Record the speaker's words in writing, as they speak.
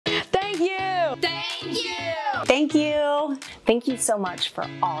Thank you. Thank you so much for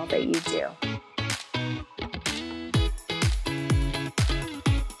all that you do.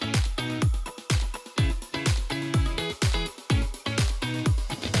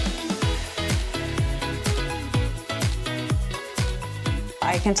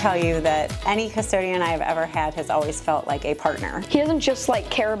 I can tell you that any custodian I've ever had has always felt like a partner. He doesn't just like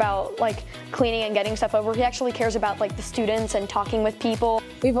care about like cleaning and getting stuff over. He actually cares about like the students and talking with people.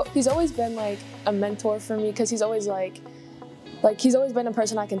 He's always been like a mentor for me because he's always he's always been a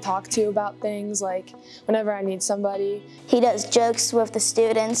person I can talk to about things, like whenever I need somebody. He does jokes with the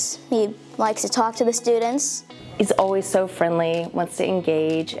students. He likes to talk to the students. He's always so friendly, wants to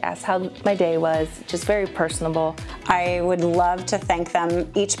engage, asks how my day was, just very personable. I would love to thank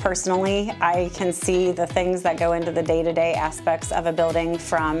them each personally. I can see the things that go into the day-to-day aspects of a building,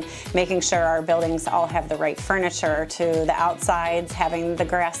 from making sure our buildings all have the right furniture, to the outsides, having the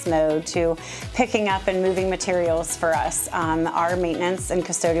grass mowed, to picking up and moving materials for us. Our maintenance and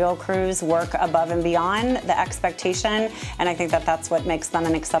custodial crews work above and beyond the expectation, and I think that that's what makes them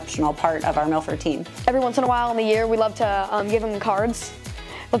an exceptional part of our Milford team. Every once in a while in the year, we love to give him cards.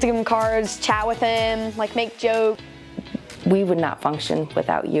 Love to give him cards, chat with him, like make jokes. We would not function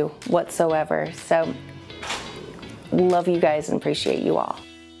without you whatsoever. So, love you guys and appreciate you all.